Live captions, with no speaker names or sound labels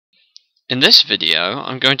In this video,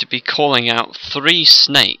 I'm going to be calling out 3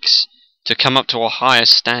 snakes to come up to a higher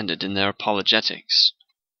standard in their apologetics.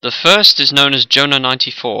 The first is known as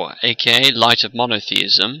Jonah94 AKA Light of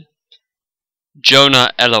Monotheism,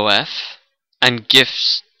 Jonah LOF, and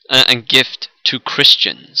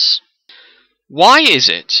Gift2Christians. Why is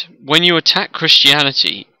it, when you attack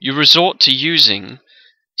Christianity, you resort to using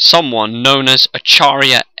someone known as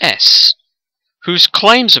Acharya S, whose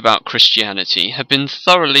claims about Christianity have been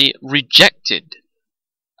thoroughly rejected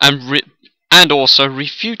and also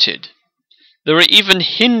refuted? There are even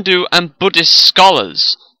Hindu and Buddhist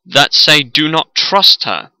scholars that say do not trust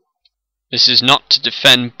her. This is not to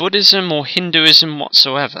defend Buddhism or Hinduism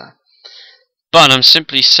whatsoever, but I'm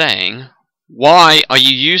simply saying, why are you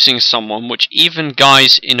using someone which even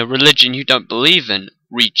guys in a religion you don't believe in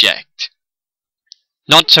reject?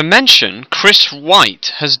 Not to mention, Chris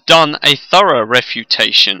White has done a thorough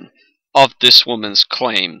refutation of this woman's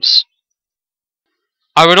claims.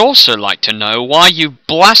 I would also like to know why you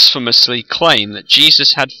blasphemously claim that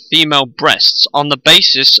Jesus had female breasts on the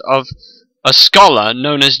basis of a scholar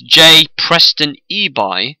known as J Preston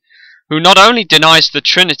Eby, who not only denies the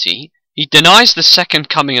Trinity, he denies the second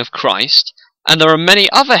coming of Christ, and there are many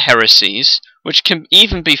other heresies which can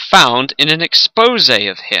even be found in an expose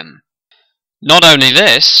of him. Not only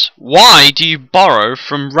this, why do you borrow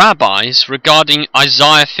from rabbis regarding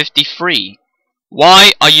Isaiah 53?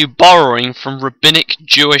 Why are you borrowing from rabbinic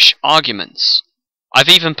Jewish arguments? I've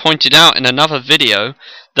even pointed out in another video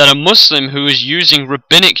that a Muslim who is using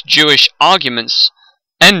rabbinic Jewish arguments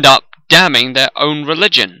end up damning their own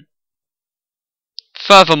religion.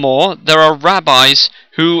 Furthermore, there are rabbis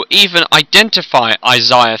who even identify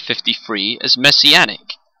Isaiah 53 as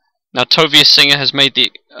messianic. Now, Tovia Singer has made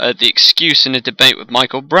the excuse in a debate with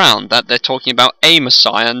Michael Brown that they're talking about a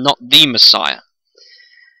Messiah, not the Messiah.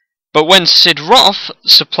 But when Sid Roth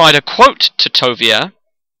supplied a quote to Tovia,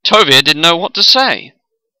 Tovia didn't know what to say.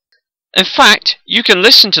 In fact, you can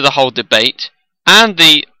listen to the whole debate and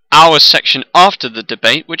the hour section after the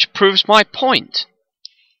debate, which proves my point.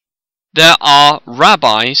 There are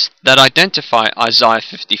rabbis that identify Isaiah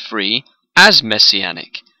 53 as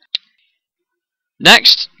messianic.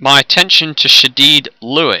 Next, my attention to Shadid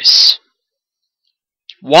Lewis.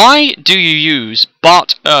 Why do you use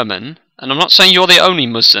Bart Ehrman, and I'm not saying you're the only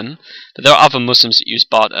Muslim, but there are other Muslims that use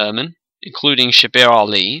Bart Ehrman, including Shabir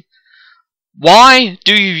Ali. Why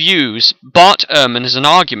do you use Bart Ehrman as an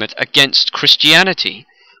argument against Christianity,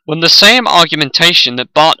 when the same argumentation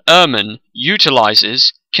that Bart Ehrman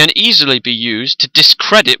utilizes can easily be used to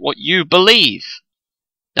discredit what you believe?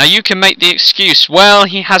 Now you can make the excuse, well,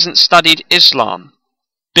 he hasn't studied Islam.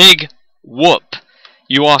 Big whoop.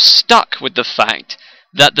 You are stuck with the fact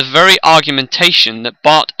that the very argumentation that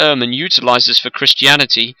Bart Ehrman utilizes for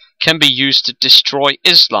Christianity can be used to destroy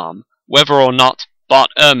Islam, whether or not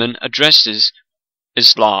Bart Ehrman addresses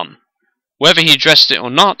Islam. Whether he addressed it or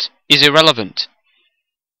not is irrelevant.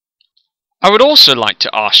 I would also like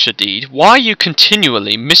to ask Shadid why you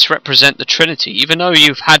continually misrepresent the Trinity, even though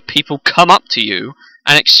you've had people come up to you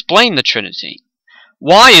and explain the Trinity.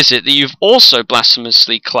 Why is it that you've also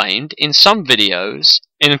blasphemously claimed in some videos,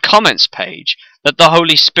 in a comments page, that the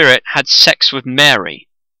Holy Spirit had sex with Mary?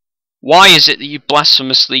 Why is it that you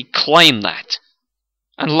blasphemously claim that?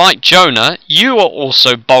 And like Jonah, you are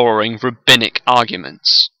also borrowing rabbinic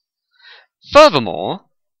arguments. Furthermore,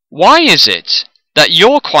 why is it that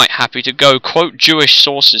you're quite happy to go quote Jewish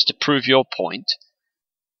sources to prove your point,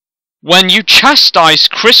 when you chastise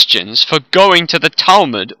Christians for going to the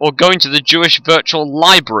Talmud or going to the Jewish virtual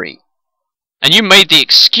library? And you made the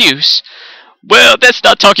excuse, well, that's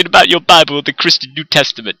not talking about your Bible or the Christian New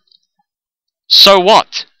Testament. So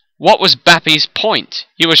what? What was Bappy's point?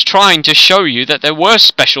 He was trying to show you that there were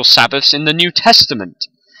special Sabbaths in the New Testament.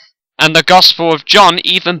 And the Gospel of John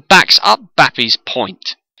even backs up Bappy's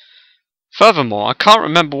point. Furthermore, I can't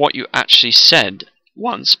remember what you actually said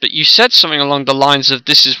once, but you said something along the lines of,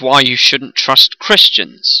 this is why you shouldn't trust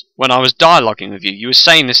Christians. When I was dialoguing with you, you were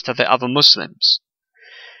saying this to the other Muslims.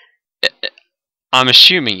 I'm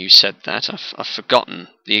assuming you said that. I've forgotten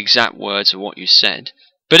the exact words of what you said.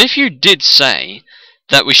 But if you did say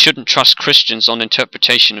that we shouldn't trust Christians on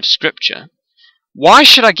interpretation of Scripture, why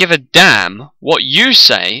should I give a damn what you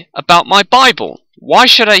say about my Bible? Why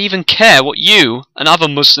should I even care what you and other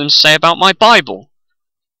Muslims say about my Bible?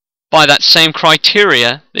 By that same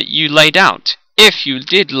criteria that you laid out, if you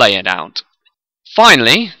did lay it out.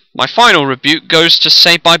 Finally, my final rebuke goes to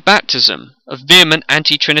savedbybaptism, a vehement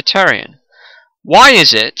anti-Trinitarian. Why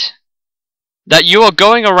is it that you are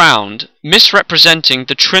going around misrepresenting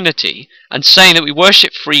the Trinity and saying that we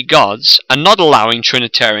worship three gods and not allowing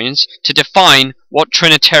Trinitarians to define what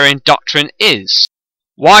Trinitarian doctrine is?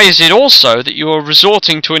 Why is it also that you are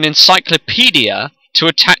resorting to an encyclopedia to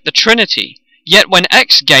attack the Trinity? Yet when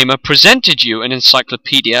X-Gamer presented you an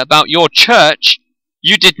encyclopedia about your church,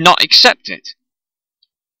 you did not accept it.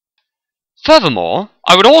 Furthermore,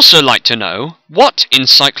 I would also like to know what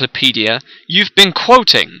encyclopedia you've been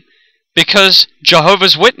quoting, because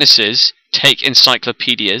Jehovah's Witnesses take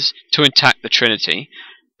encyclopedias to attack the Trinity,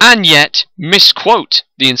 and yet misquote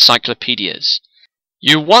the encyclopedias.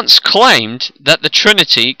 You once claimed that the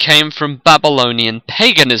Trinity came from Babylonian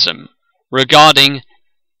paganism regarding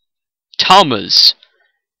Tammuz.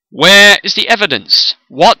 Where is the evidence?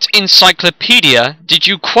 What encyclopedia did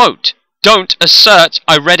you quote? Don't assert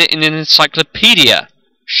I read it in an encyclopedia.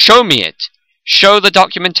 Show me it. Show the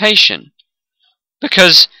documentation.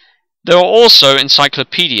 Because there are also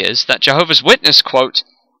encyclopedias that Jehovah's Witnesses quote,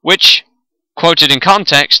 which, quoted in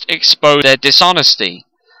context, expose their dishonesty.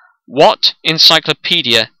 What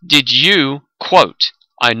encyclopedia did you quote?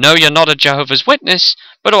 I know you're not a Jehovah's Witness,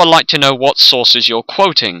 but I would like to know what sources you're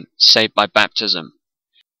quoting, Saved by Baptism.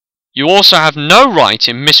 You also have no right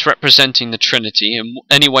in misrepresenting the Trinity in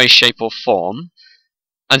any way, shape or form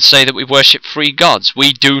and say that we worship three gods.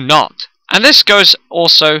 We do not. And this goes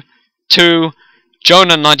also to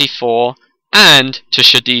Jonah94 and to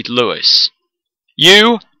Shadid Lewis.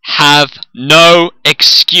 You have no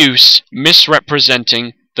excuse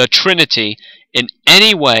misrepresenting the Trinity in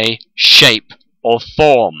any way, shape or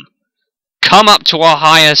form. Come up to a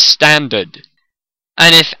higher standard.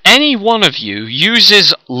 And if any one of you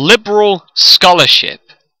uses liberal scholarship,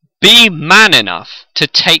 be man enough to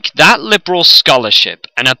take that liberal scholarship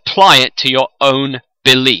and apply it to your own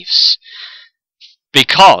beliefs.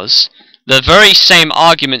 Because the very same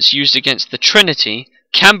arguments used against the Trinity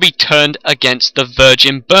can be turned against the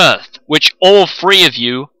virgin birth, which all three of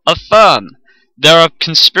you affirm. There are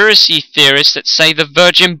conspiracy theorists that say the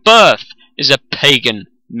virgin birth is a pagan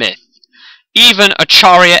myth. Even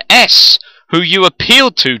Acharya S., who you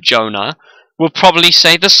appealed to, Jonah, will probably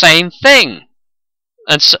say the same thing.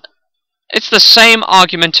 And so, it's the same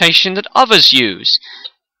argumentation that others use.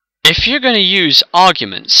 If you're going to use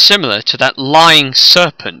arguments similar to that lying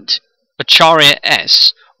serpent, Acharya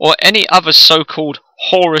S., or any other so-called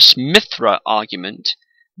Horus Mithra argument,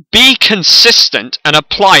 be consistent and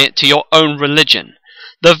apply it to your own religion.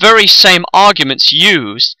 The very same arguments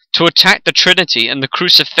used to attack the Trinity and the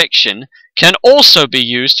crucifixion can also be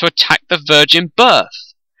used to attack the virgin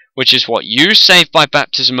birth, which is what you, Saved by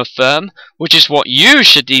Baptism, affirm, which is what you,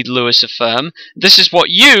 Shadid Lewis, affirm, this is what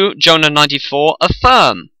you, Jonah94,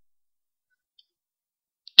 affirm.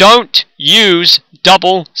 Don't use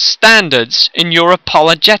double standards in your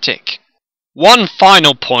apologetic. One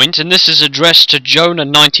final point, and this is addressed to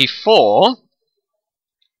Jonah94.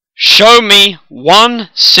 Show me one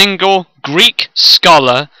single Greek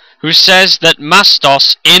scholar who says that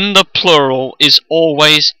mastos in the plural is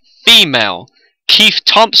always female. Keith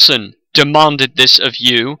Thompson demanded this of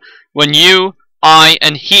you when you, I,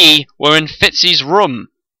 and he were in Fitzy's room.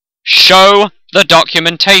 Show the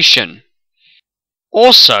documentation.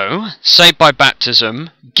 Also, Saved by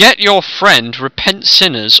Baptism, get your friend Repent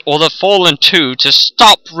Sinners or the Fallen 2 to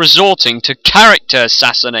stop resorting to character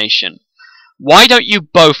assassination. Why don't you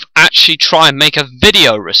both actually try and make a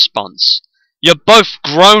video response? You're both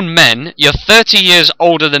grown men, you're 30 years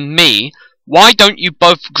older than me. Why don't you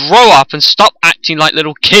both grow up and stop acting like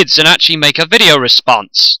little kids and actually make a video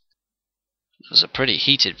response? It was a pretty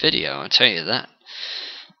heated video, I'll tell you that.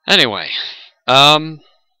 Anyway,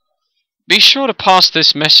 be sure to pass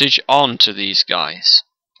this message on to these guys.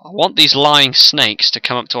 I want these lying snakes to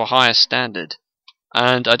come up to a higher standard.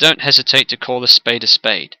 And I don't hesitate to call a spade a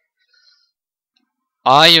spade.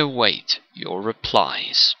 I await your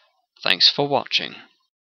replies. Thanks for watching.